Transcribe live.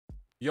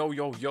Yo,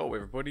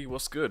 everybody,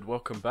 what's good?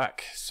 Welcome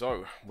back.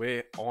 So,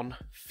 we're on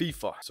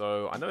FIFA.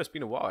 So, I know it's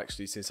been a while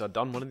actually since I've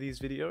done one of these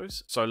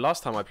videos. So,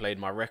 last time I played,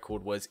 my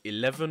record was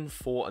 11,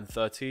 4, and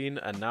 13,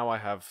 and now I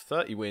have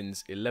 30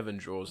 wins, 11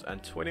 draws,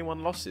 and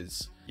 21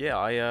 losses. Yeah,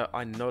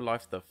 I no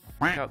life the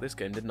f*** out this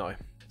game, didn't I?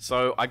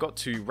 So, I got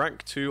to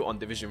rank 2 on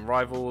Division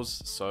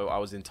Rivals, so I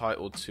was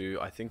entitled to,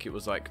 I think it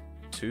was like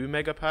 2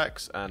 mega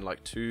packs and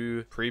like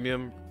 2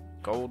 premium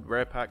gold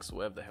rare packs,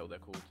 whatever the hell they're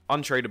called.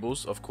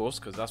 Untradables, of course,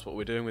 because that's what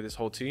we're doing with this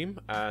whole team.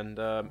 And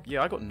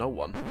yeah, I got no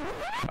one.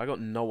 I got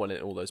no one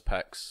in all those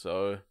packs,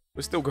 so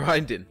we're still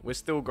grinding. We're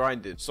still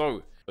grinding.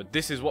 So, but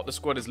this is what the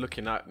squad is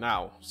looking at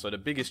now. So the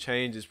biggest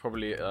change is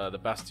probably the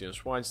Bastian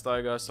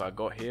Schweinsteiger. So I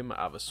got him out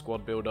of a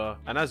squad builder.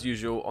 And as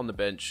usual, on the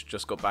bench,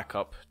 just got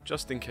backup,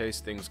 just in case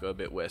things go a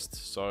bit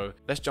west. So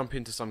let's jump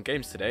into some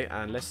games today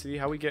and let's see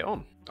how we get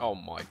on. Oh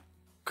my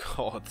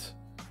god.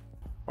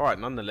 Alright,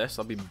 nonetheless,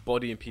 I'll be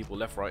bodying people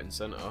left, right, and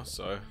centre,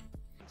 so...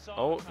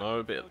 Oh,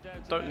 no, but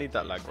don't need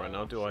that lag right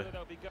now, do I?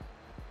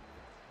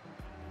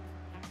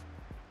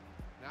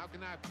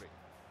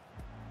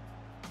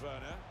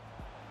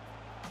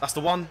 That's the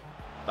one.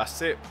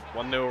 That's it.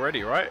 1-0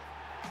 already, right?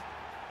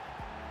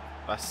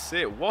 That's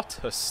it. What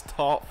a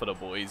start for the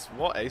boys.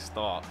 What a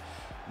start.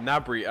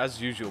 Gnabry, as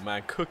usual,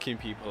 man, cooking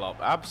people up.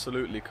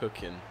 Absolutely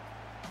cooking.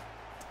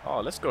 Oh,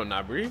 let's go,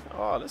 Gnabry.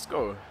 Oh, let's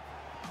go.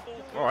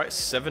 Alright,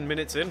 7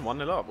 minutes in,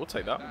 1-0 up, we'll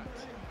take that.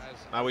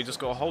 Now we just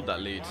got to hold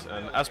that lead,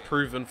 and as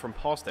proven from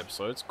past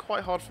episodes,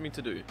 quite hard for me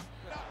to do.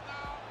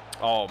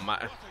 Oh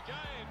man.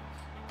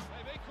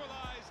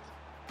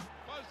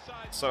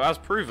 So as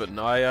proven,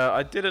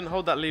 I didn't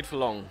hold that lead for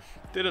long.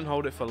 Didn't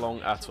hold it for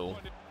long at all.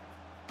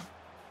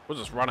 We'll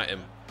just run at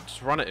him.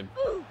 Just run at him.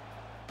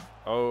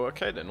 Oh,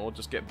 okay then, or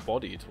just get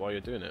bodied while you're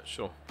doing it,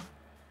 sure.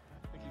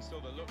 I think he saw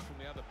the look from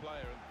the other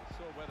player and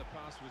saw where the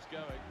pass was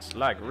going. This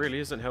lag really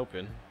isn't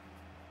helping.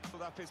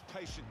 Up his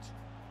patient.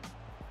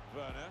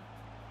 Werner.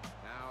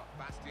 Now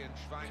Bastian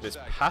Schweinsteiger. This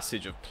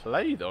passage of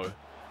play though.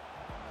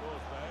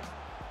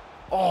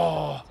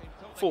 Oh,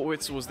 thought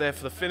Witzel was there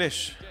for the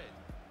finish.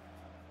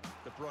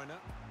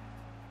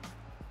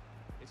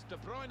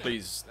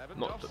 Please,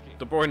 not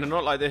De Bruyne,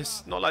 not like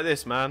this, not like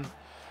this, man.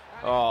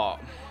 Oh,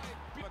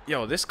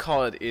 yo, this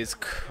card is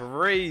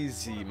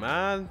crazy,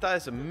 man. That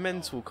is a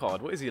mental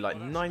card. What is he, like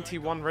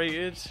 91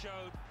 rated?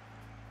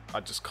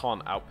 I just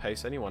can't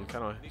outpace anyone,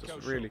 can I?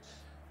 Just really.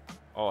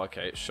 Oh,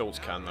 okay. Schultz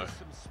can though.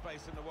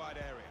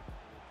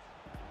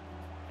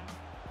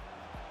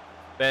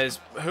 There's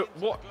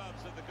what?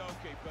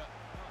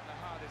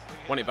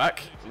 Want it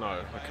back?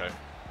 No. Okay.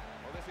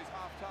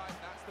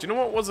 Do you know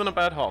what wasn't a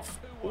bad half?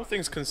 All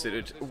things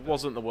considered, it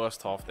wasn't the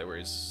worst half there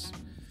is.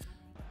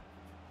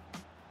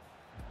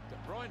 De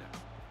Bruyne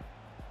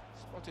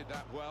spotted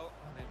that well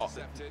and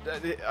intercepted.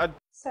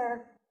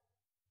 Sir,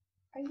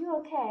 are you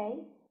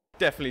okay?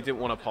 Definitely didn't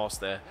want to pass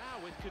there.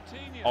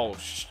 Oh,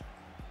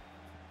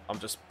 I'm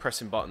just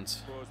pressing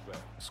buttons.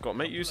 Just got to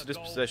make use of this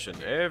possession.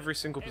 Every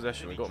single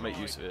possession, we've got to make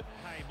use of it.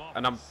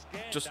 And I'm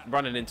just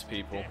running into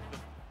people.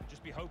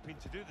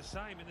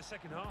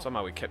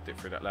 Somehow we kept it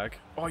through that lag.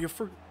 Oh, you're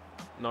through.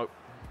 Nope.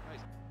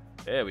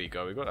 There we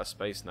go. We got that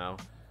space now.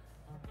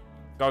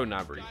 Go,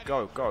 Gnabry.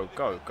 Go, go,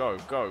 go, go,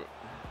 go.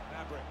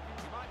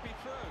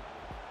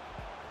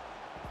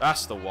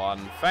 That's the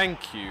one.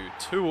 Thank you.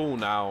 2-2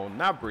 now.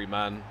 Gnabry,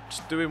 man.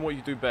 Just doing what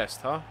you do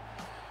best, huh?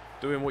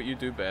 Doing what you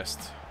do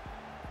best.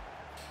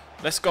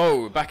 Let's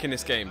go. Back in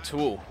this game.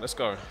 2-2. Let's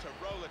go.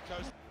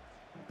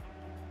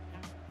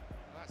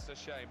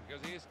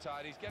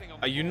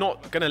 Are you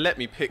not going to let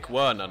me pick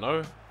Werner,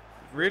 no?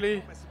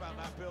 Really?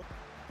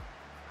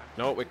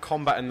 No, we're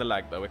combating the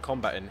lag, though. We're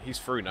combating. He's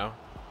through now.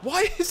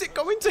 Why is it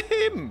going to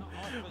him?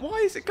 Why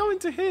is it going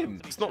to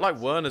him? It's not like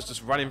Werner's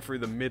just running through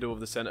the middle of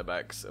the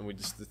centre-backs and we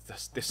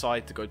just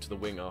decide to go to the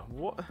winger.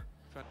 What?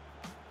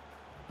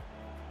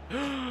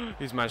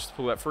 He's managed to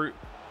pull that through.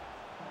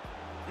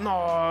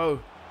 No!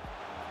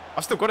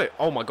 I've still got it.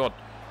 Oh my god.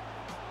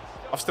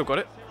 I've still got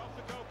it.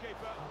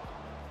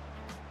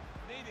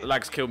 The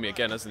lag's killed me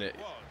again, hasn't it?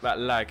 That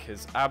lag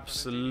has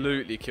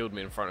absolutely killed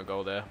me in front of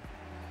goal there.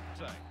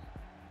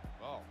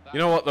 You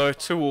know what though?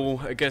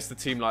 2-2 against a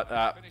team like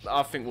that.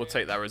 I think we'll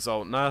take that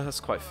result. No, that's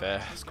quite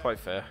fair. It's quite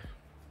fair.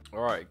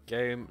 Alright,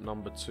 game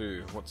number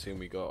 2. What team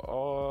we got?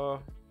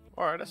 Oh,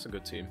 alright, that's a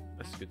good team.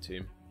 That's a good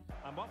team.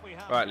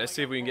 Alright, let's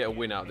see if we can get a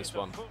win out of this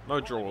one. No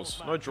draws.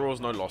 No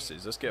draws, no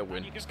losses. Let's get a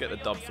win. Let's get the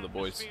dub for the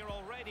boys.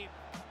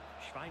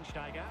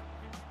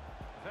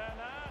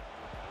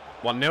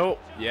 1-0.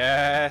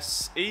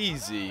 Yes.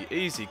 Easy.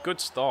 Easy. Good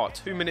start.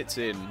 2 minutes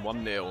in.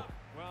 1-0.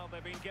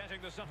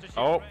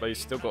 Oh, but he's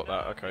still got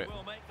that. Okay.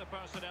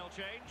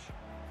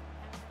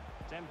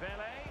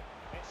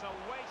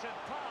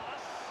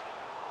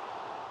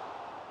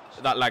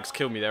 That lag's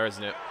killed me there,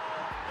 isn't it?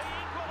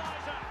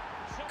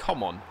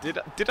 Come on.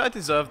 Did I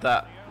deserve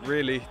that?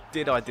 Really?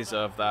 Did I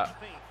deserve that?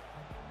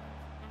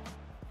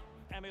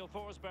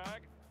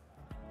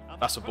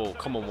 That's a ball.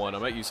 Come on, Werner.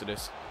 Make use of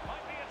this.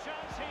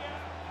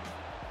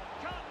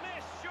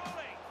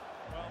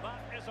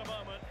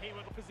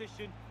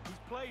 position. He's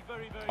played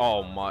very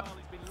Oh well. my,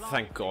 He's been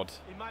thank God.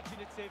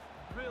 Imaginative,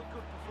 real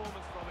good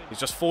performance from him. He's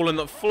just fallen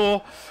on the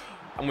floor,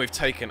 and we've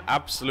taken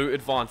absolute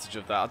advantage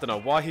of that. I don't know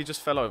why he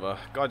just fell over.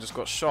 Guy just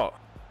got shot.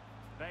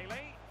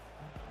 Bailey.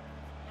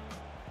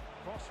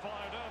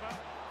 Cross-fired over.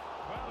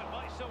 Well, it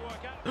might still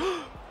work out.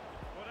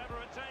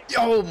 Whatever it takes.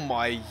 Oh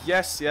my,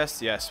 yes,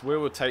 yes, yes. We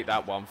will take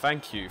that one.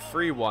 Thank you.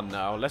 3-1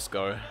 now. Let's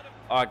go.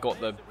 I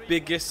got the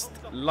biggest,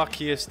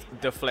 luckiest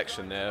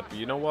deflection there. But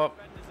you know what?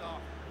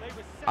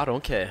 I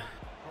don't care.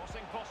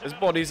 His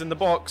body's in the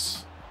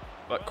box.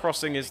 But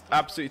crossing is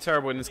absolutely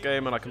terrible in this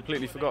game, and I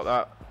completely forgot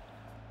that.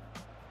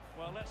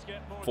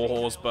 For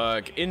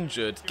Forsberg,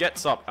 injured,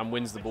 gets up and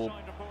wins the ball.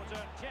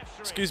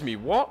 Excuse me,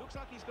 what?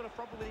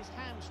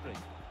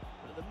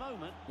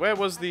 Where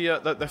was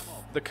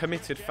the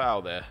committed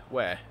foul there?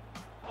 Where?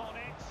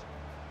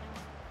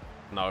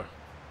 No.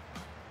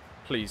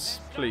 Please,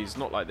 please,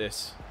 not like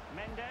this.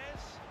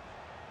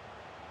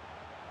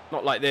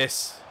 Not like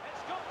this.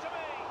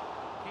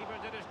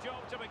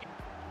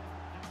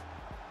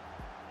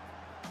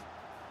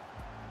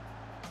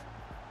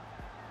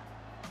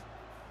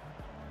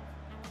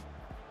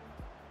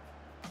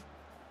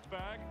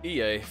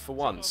 EA, for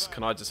once,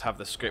 can I just have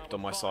the script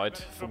on my side?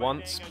 For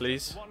once,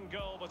 please.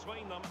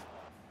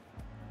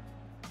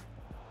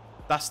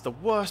 That's the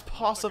worst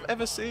pass I've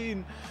ever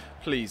seen.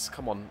 Please,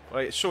 come on.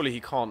 Wait, surely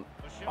he can't.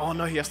 Oh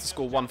no, he has to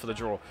score one for the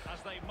draw.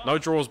 No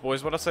draws,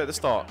 boys. What did I say at the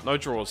start? No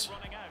draws.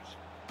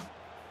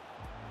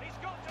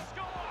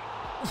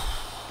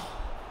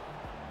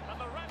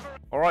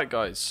 Alright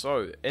guys,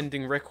 so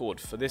ending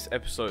record for this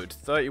episode,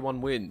 31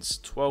 wins,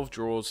 12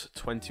 draws,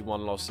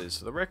 21 losses.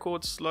 So the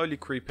record's slowly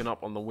creeping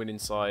up on the winning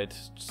side.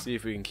 See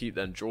if we can keep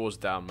them draws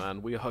down,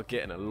 man. We are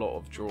getting a lot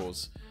of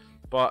draws.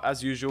 But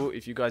as usual,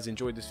 if you guys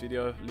enjoyed this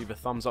video, leave a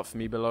thumbs up for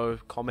me below,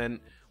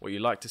 comment what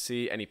you'd like to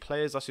see, any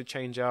players I should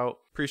change out.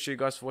 Appreciate you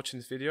guys for watching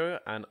this video,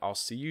 and I'll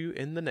see you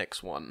in the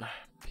next one.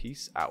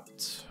 Peace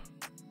out.